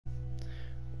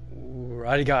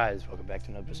Alrighty guys, welcome back to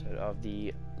another episode of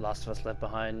The Last of Us Left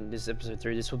Behind. This is episode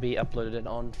 3. This will be uploaded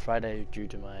on Friday due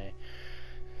to my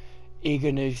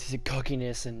eagerness,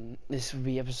 cockiness, and this will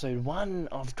be episode 1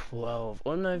 of 12.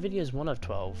 Or no, videos 1 of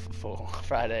 12 for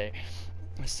Friday.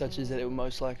 Such as that it will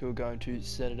most likely will go into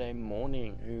Saturday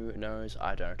morning. Who knows?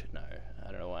 I don't know. I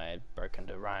don't know why I broke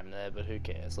into rhyme there, but who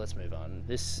cares? Let's move on.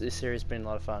 This series has been a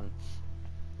lot of fun,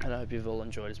 and I hope you've all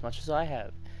enjoyed as much as I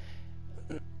have.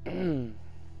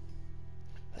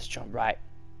 Let's jump right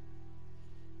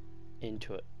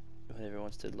into it. Whenever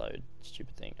wants to load,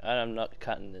 stupid thing. I'm not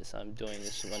cutting this. I'm doing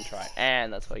this in one try,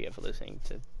 and that's what I get for listening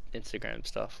to Instagram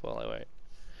stuff while I wait.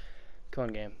 Come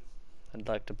on, game. I'd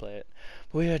like to play it.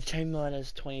 But we are team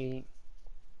minus 20.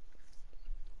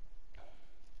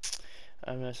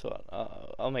 I guess what?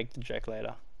 I'll make the joke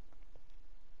later.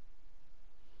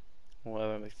 Well, I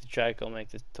won't make the joke. I'll make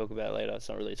the talk about it later. It's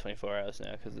not really 24 hours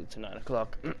now because it's 9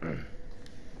 o'clock.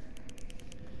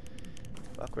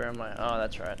 Fuck, where am I? Oh,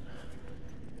 that's right.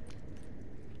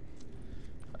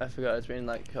 I forgot it's been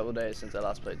like a couple days since I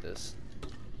last played this.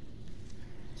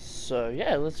 So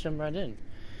yeah, let's jump right in.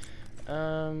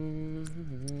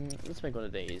 Let's make one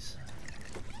of these.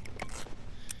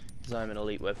 Because I'm an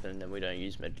elite weapon and we don't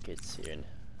use medkits here in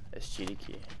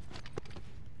SGDQ.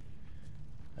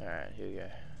 Alright, here we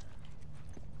go.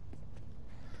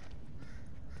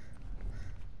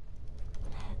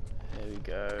 There we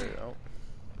go. Oh.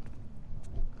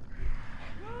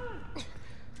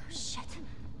 Shit. What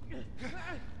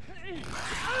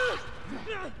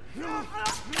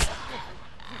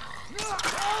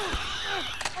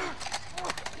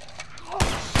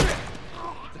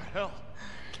the hell?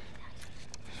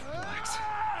 Relax.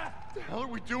 What the hell are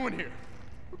we doing here?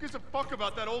 Who gives a fuck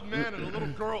about that old man and a little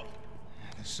girl?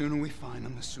 The sooner we find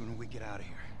them, the sooner we get out of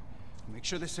here. Make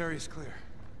sure this area's clear.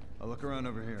 I'll look around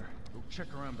over here. Go check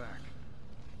around back.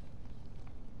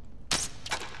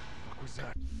 What was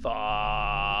that?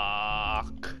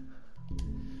 Fuck.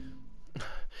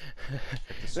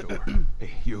 Check the store.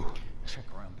 Hey, you. Check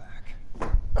around back.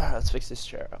 Alright, let's fix this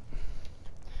chair up.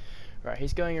 Right,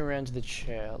 he's going around to the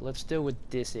chair. Let's deal with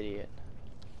this idiot.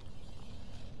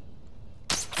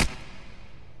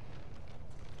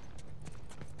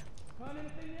 Found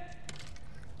anything yet?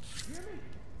 You hear me?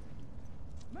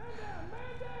 Man down!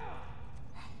 Man down!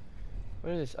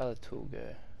 Where did this other tool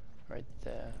go? Right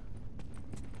there.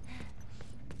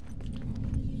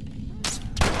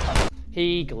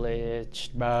 He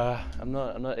glitched, bruh. I'm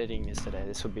not editing this today.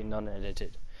 This will be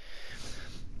non-edited.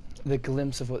 The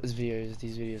glimpse of what these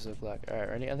videos look like. Alright,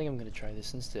 ready? I think I'm gonna try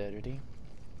this instead. Ready?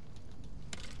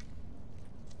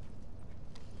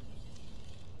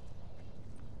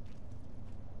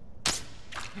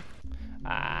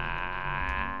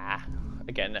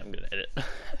 Again, I'm gonna edit.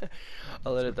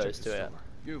 I'll edit those two out.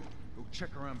 You. Go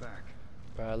check around back.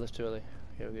 Bruh, I left too early.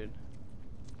 Okay, we're good.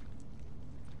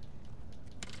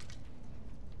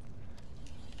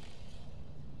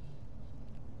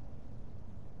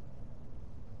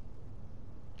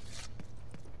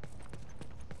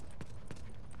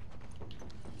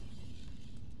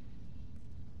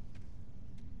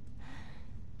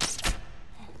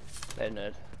 Hey,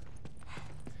 nerd.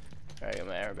 Alright, I got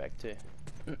my arrow back too.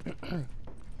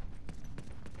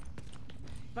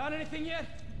 Found anything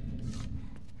yet?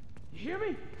 You hear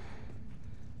me?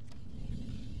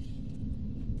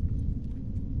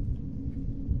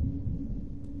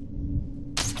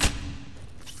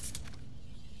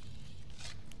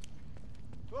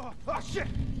 Oh shit!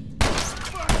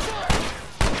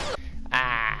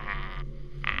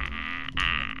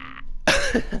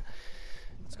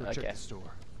 Let's go check the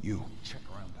store. You. Check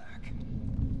around back.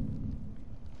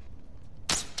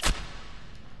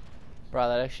 Bro,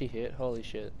 that actually hit. Holy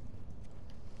shit.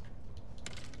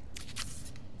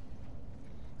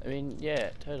 I mean, yeah,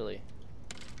 totally.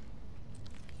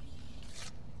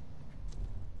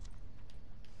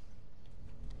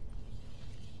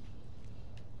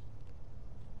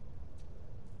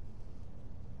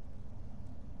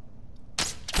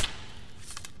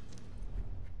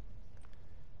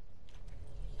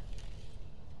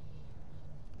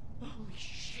 Holy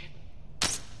shit.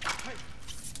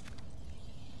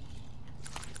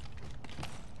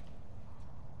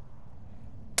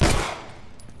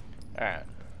 Alright.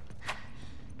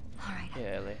 Alright.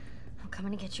 Yeah, Ellie. I'm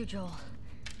coming to get you, Joel.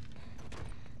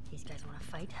 These guys want to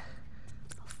fight?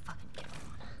 I'll fucking get them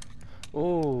on.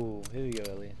 Ooh, here we go,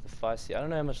 Ellie. The feisty. I don't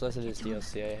know how much less of this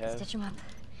DLC I have. Stitch them up.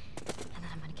 And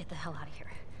then I'm gonna get the hell out of here.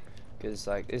 Because,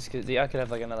 like, I could have,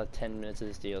 like, another 10 minutes of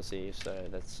this DLC, so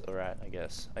that's alright, I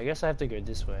guess. I guess I have to go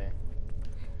this way.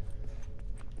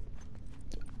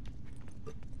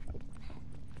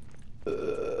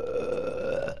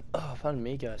 Oh, pardon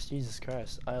me, guys. Jesus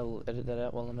Christ. I'll edit that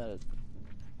out while I'm at it.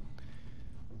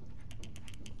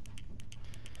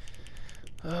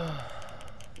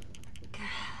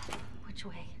 Which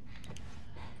way?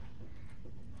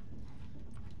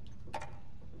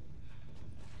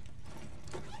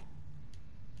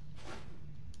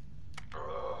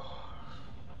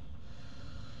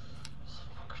 It's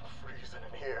fucking freezing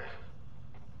in here.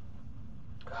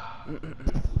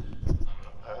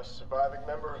 Last surviving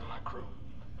member of my crew.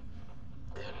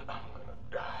 And I'm gonna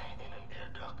die in an air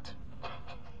duct.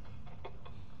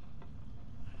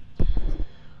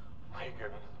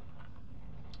 Regan,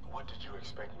 what did you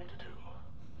expect me to do?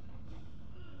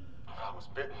 I was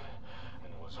bitten,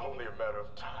 and it was only a matter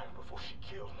of time before she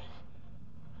killed me.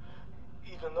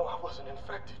 Even though I wasn't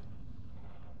infected.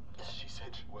 She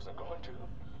said she wasn't going to.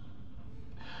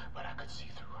 But I could see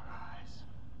through her eyes.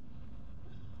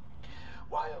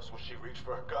 Why else would she reach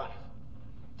for her gun?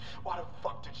 Why the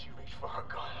fuck did she reach for her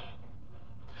gun?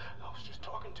 I was just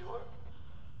talking to her.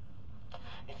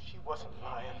 If she wasn't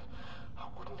lying, I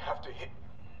wouldn't have to hit.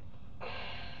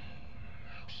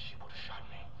 She would have shot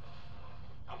me.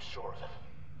 I'm sure of it.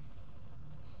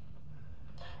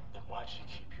 Then why'd she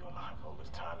keep you alive all this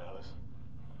time, Alice?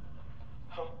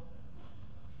 Huh?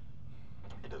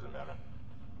 It doesn't matter.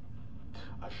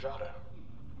 I shot her.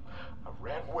 I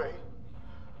ran away.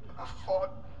 I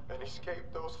fought and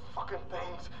escaped those fucking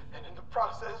things, and in the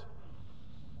process,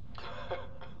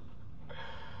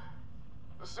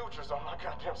 the sutures on my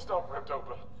goddamn stump ripped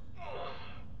open.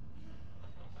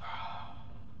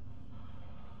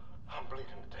 I'm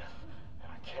bleeding to death,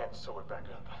 and I can't sew it back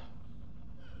up.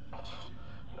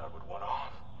 Not with one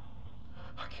arm.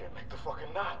 I can't make the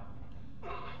fucking knot.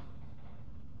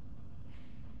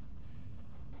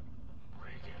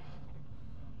 Regan.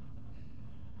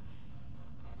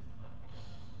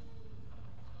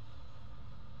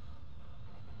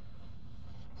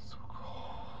 So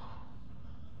cold.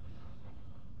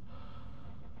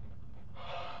 I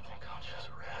think I'll just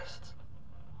rest.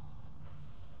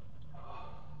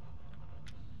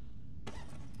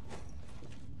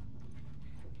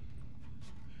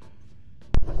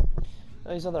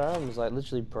 Oh, his other arm was like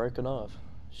literally broken off.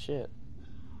 Shit.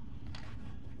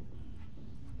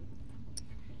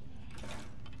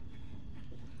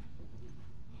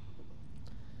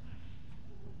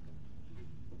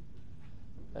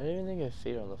 I don't even think her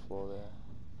feet are on the floor there.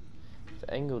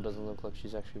 The angle doesn't look like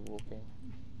she's actually walking.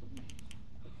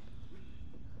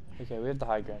 Okay, we have the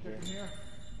high ground here.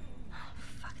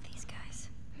 Fuck these guys.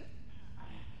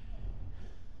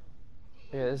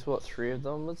 Yeah, there's what, 3 of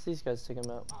them? Let's these guys take them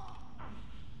out.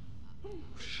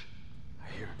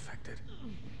 I hear infected.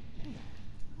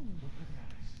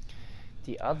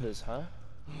 The others, huh?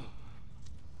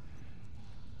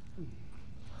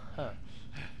 Huh.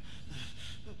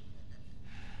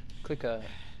 Click a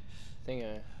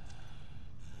thingo.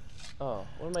 Oh,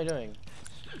 what am I doing?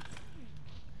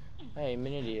 Hey, I'm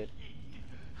an idiot.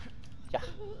 Yeah.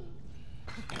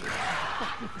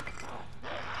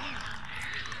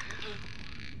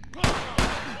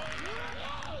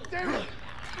 Damn it!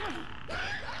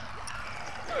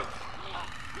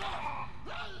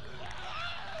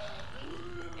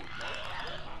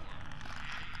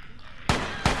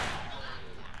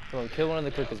 Come on, kill one of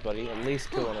the clickers, buddy. At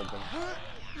least kill one of them. Huh.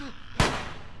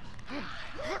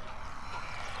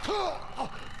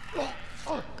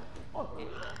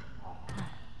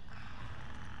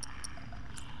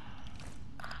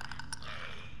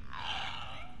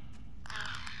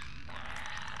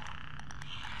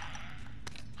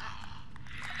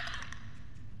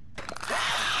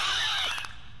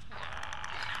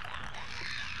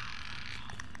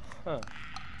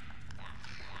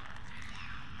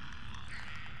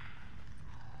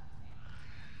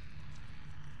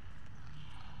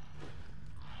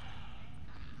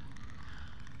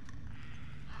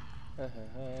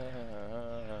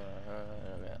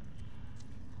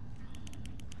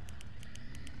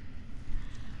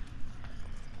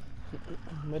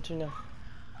 But you know.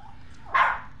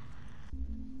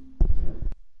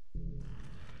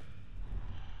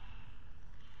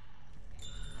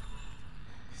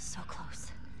 So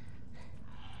close.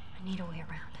 I need a way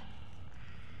around.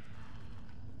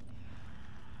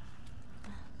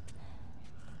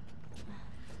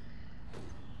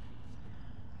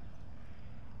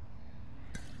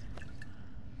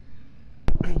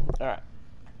 Alright.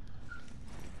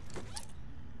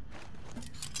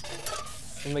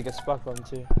 We'll make a spark bomb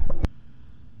too.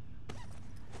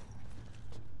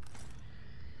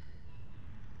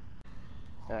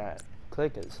 Alright.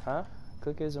 Clickers, huh?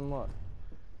 Clickers and what?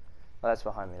 Oh, that's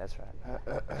behind me, that's right.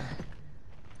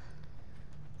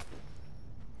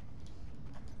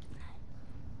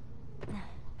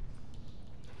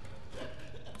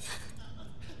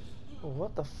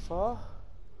 what the fuck?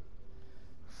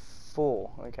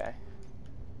 4, okay.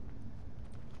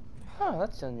 Oh,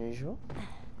 that's unusual.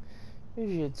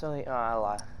 Usually it's only, oh, I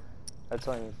lie. That's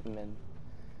only for men.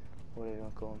 Whatever you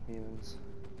want to call them, humans.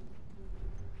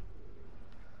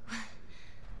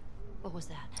 What was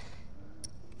that?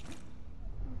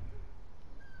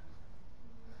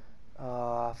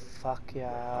 Oh, fuck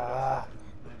yeah.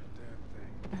 Damn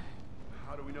thing.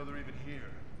 How do we know they're even here?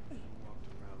 We walked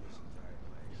around this entire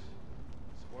place.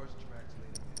 Sports tracks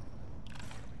leading in.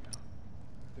 Coming out.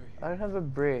 They're here. I don't have a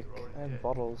brick. They're already I have dead.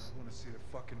 bottles. I want to see their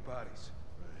fucking bodies.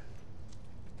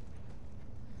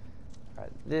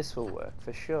 Alright, this will work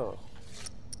for sure.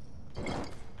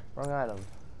 Wrong item.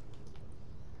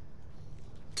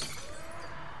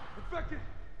 Infected!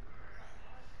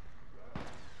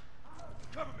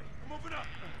 Cover me! I'm moving up!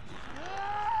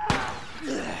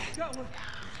 Got one.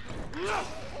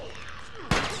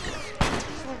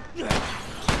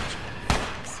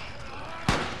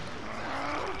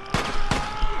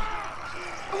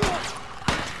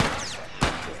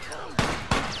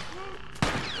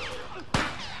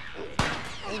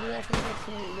 Maybe I can get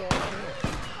some there.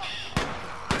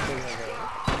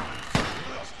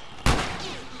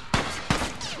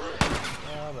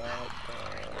 How about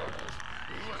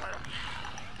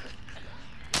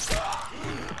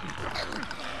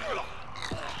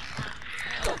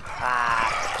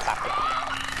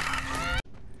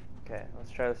okay,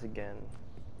 let's try this again.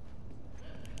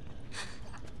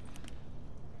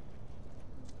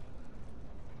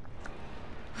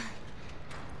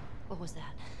 What was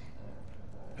that?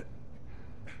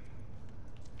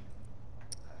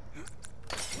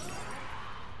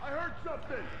 I heard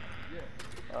something!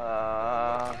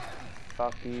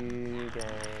 Fuck you, gang.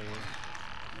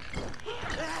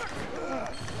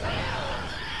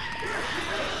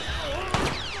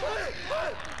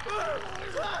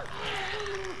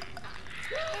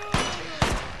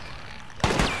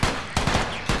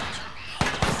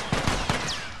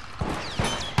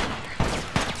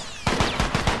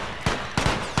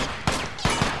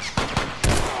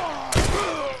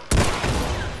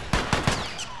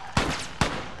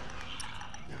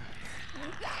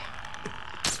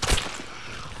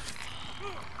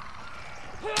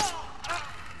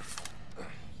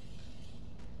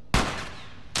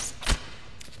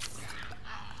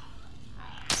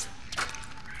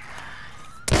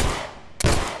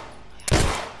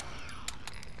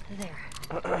 There.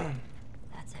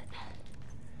 That's it.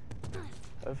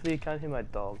 Hopefully you can't hear my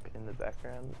dog in the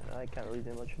background. I can't really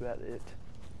do much about it.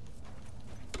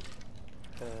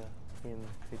 Him,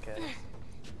 who cares?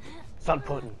 It's not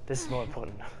important. This is more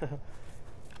important.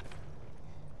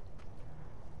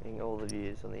 Getting all the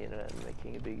views on the internet and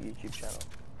making a big YouTube channel.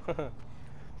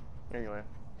 Anyway,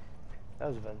 that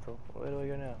was eventful. Where do I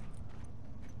go now?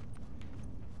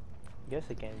 I guess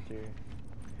I came through.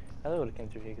 I thought I would have came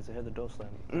through here because I heard the door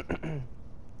slam.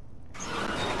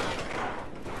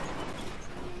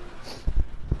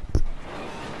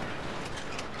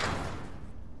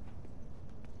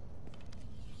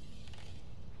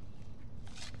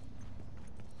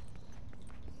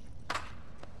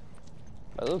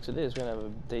 By the looks of this, we're gonna have a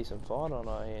decent fight on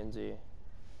our hands here.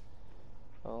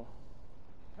 Well,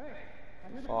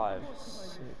 5,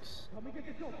 6.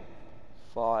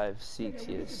 5, 6,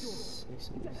 yes. 6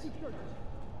 of these.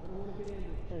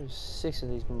 There's 6 of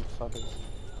these motherfuckers.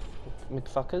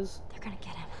 McFuckers? They're gonna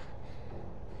get him.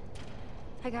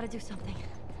 I gotta do something.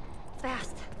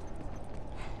 Fast.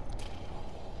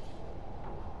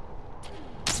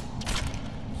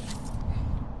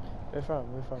 Where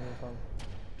from? Where from? Where from?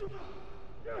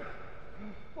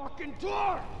 Fucking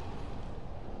door!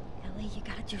 Ellie, you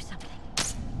gotta do something.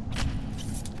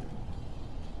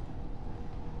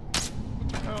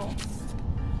 Hell.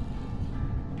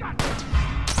 God. Fuck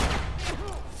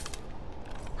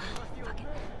it.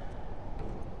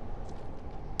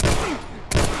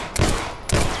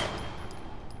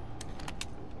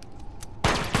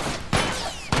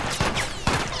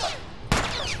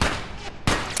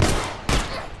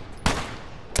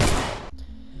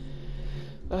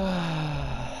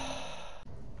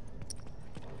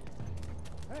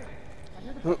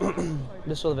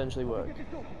 This will eventually work.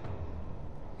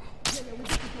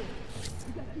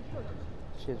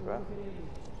 Cheers, bro.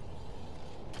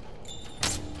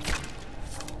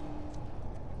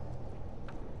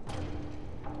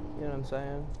 You know what I'm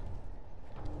saying?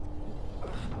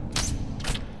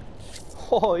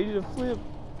 Oh, you did a flip.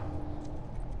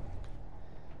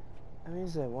 How many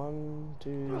is that? 1,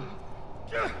 2.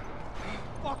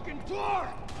 Fucking door!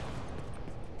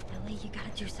 Ellie, you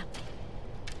gotta do something.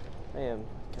 I am.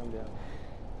 Calm down.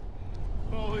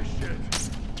 Holy shit!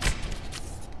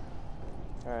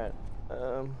 Alright.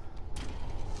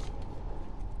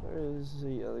 Where is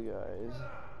the other guys?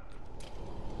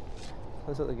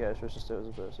 Let's let the guy supposed to stay as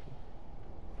a person.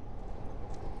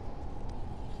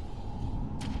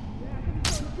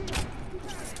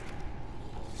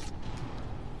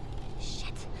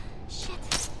 Shit. Shit.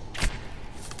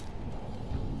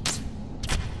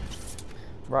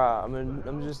 Bruh,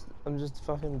 I'm just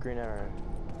fucking Green Arrow.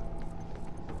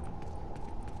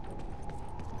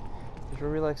 There's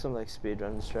probably like some like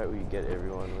speedrun strat where you get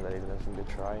everyone without even having to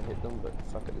try and hit them, but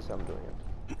fuck it, this is how I'm doing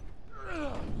it.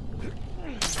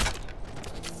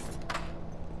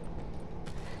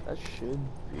 That should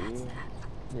be...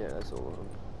 Yeah, that's all of them.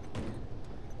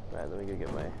 Right, let me go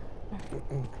get my...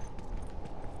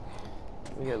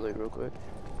 Let me get loot real quick.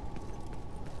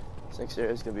 This next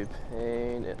area is gonna be a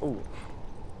pain. Ooh!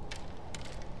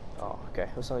 Oh, okay.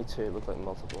 It was only 2, it looked like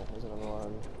multiple. There's another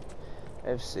one. I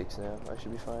have 6 now. I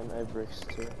should be fine. I have bricks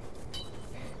too.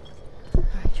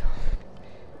 Alright, Joel.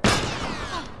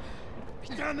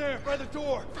 He's down there by the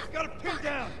door. Got him pinned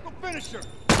down. Go finish her.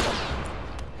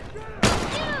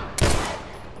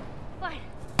 Fine.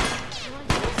 You want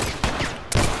to do this?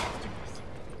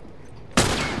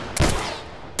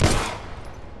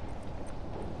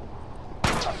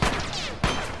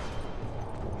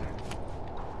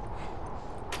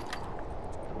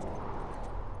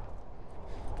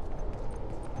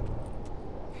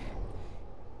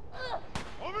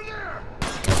 Over there.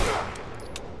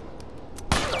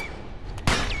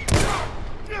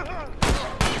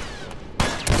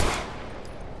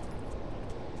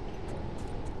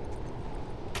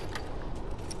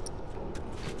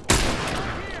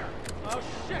 Oh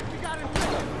shit, we got him.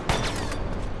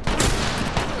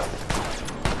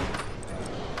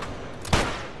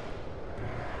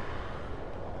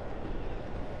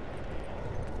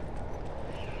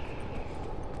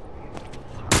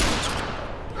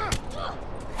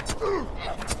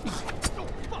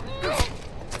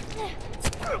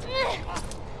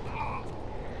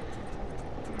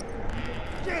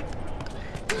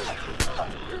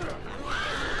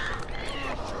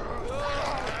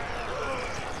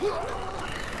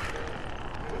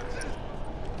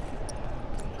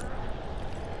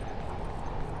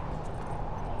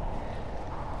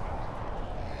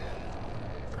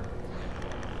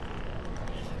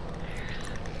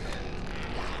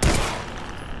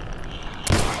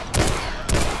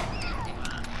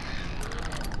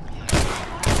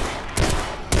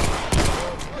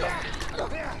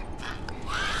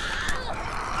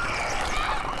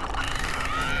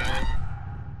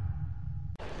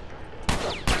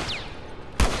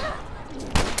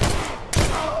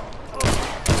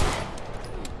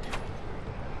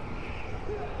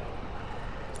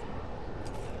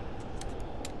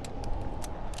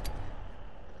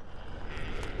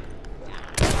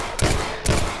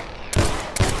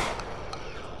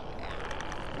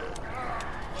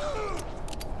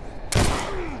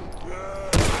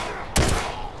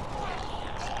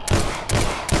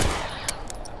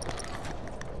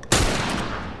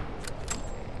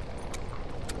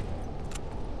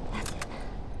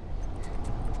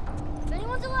 If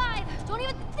anyone's alive, don't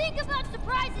even think about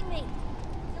surprising me.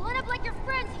 You line up like your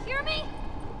friends, you hear me?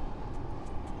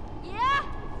 Yeah?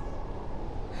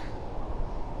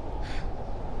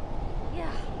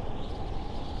 Yeah.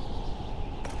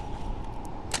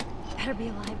 Better be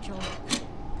alive, Joel.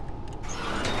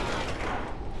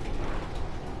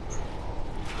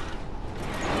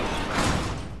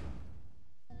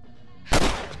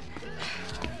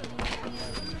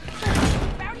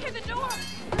 Found here the door!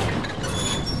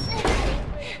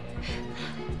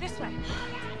 This way.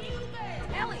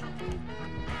 Ellie!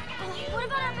 What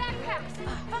about our backpacks?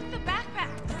 Fuck the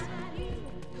backpacks!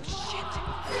 Oh, shit!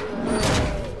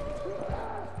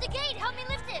 The gate, help me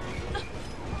lift it!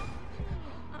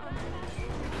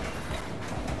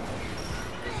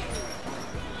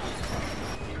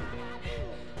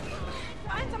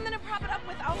 Find something to prop it up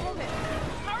with, I'll hold it.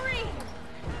 Hurry!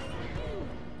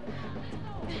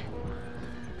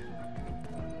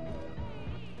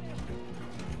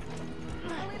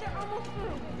 Ellie, they're almost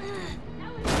through.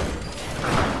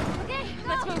 Okay, go.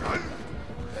 Let's move.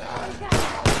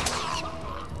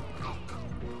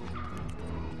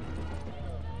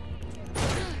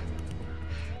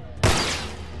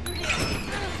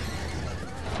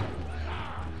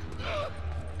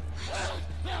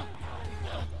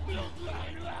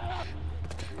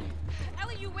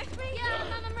 Ellie, you with me? Yeah,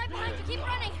 I'm right behind you. Keep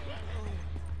running.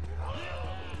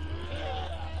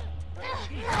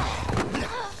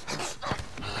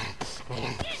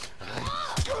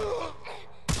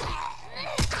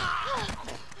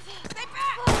 Stay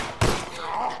back!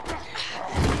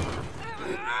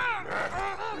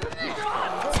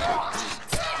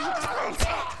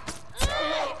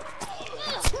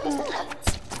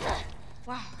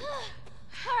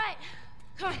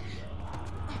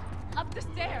 The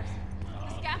stairs. The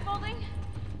scaffolding.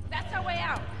 That's our way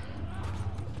out.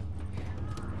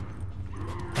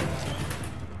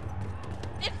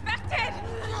 Infected!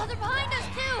 Oh, they're behind us,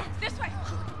 too! This way!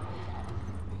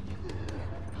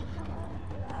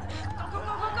 Go, go,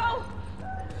 go, go, go!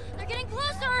 They're getting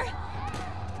closer!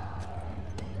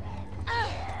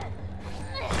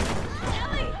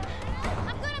 Ellie!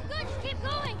 I'm good, just keep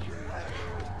going!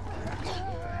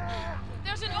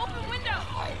 There's an open window!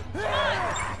 Come on!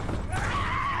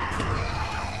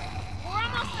 We're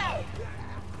almost out!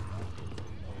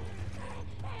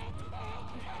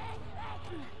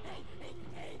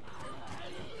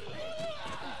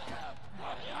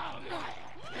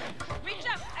 Reach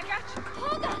up! I got you!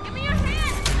 Hold on! Give me your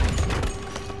hand!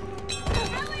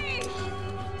 Ellie!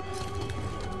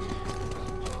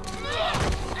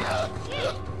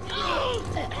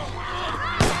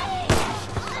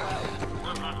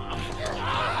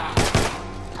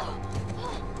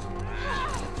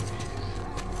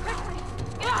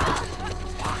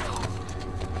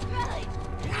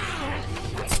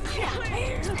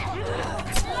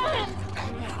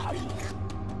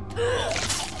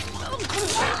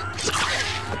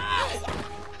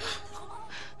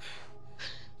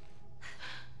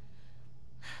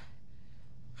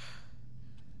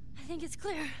 I think it's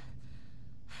clear.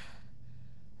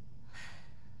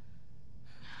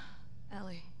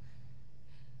 Ellie.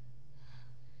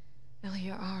 Ellie,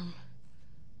 your arm.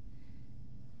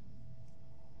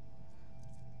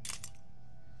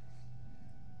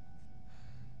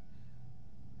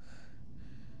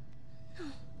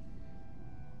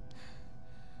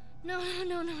 No.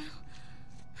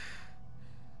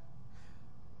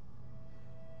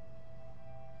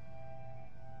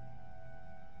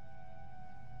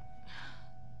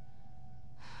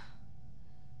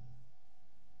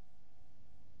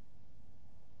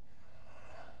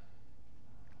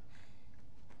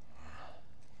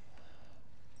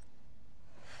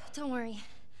 Don't worry.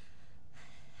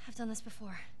 I've done this before.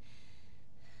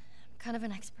 I'm kind of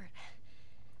an expert.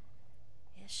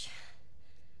 Ish.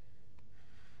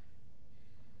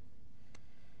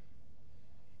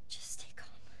 Just stay calm.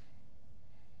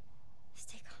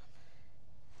 Stay calm.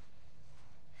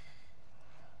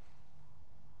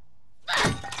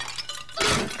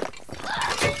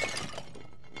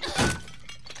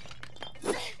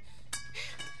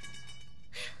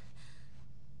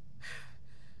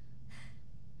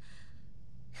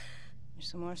 There's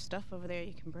some more stuff over there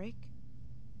you can break.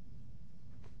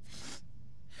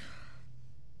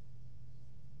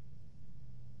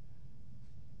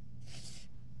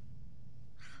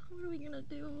 What are we gonna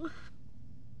do?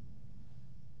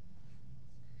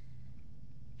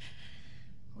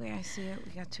 The way I see it,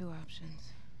 we got two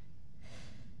options.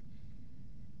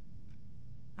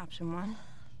 Option one,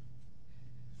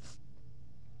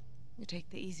 you take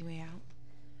the easy way out.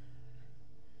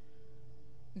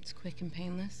 It's quick and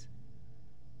painless.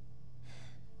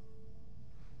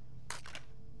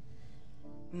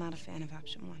 I'm not a fan of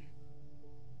option one.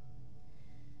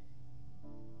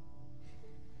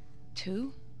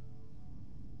 Two,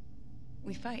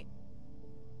 we fight.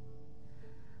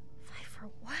 Fight for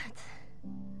what?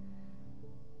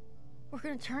 We're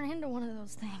gonna turn into one of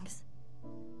those things.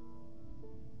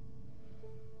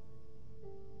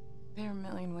 There are a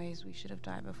million ways we should have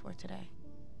died before today.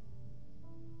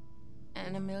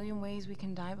 And a million ways we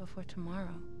can die before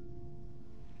tomorrow.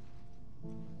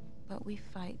 But we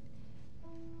fight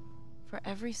for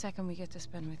every second we get to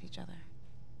spend with each other.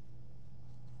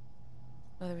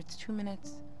 Whether it's 2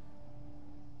 minutes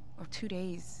or 2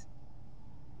 days,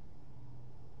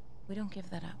 we don't give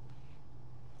that up.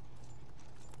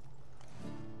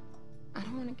 I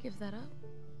don't want to give that up.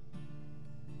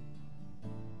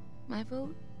 My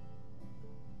vote?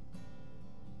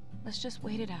 Let's just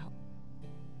wait it out.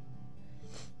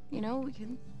 You know, we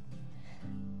can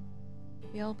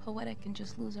be all poetic and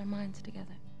just lose our minds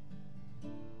together.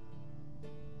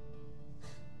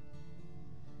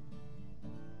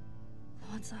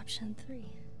 What's option 3?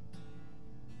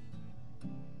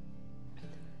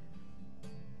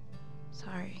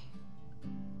 Sorry.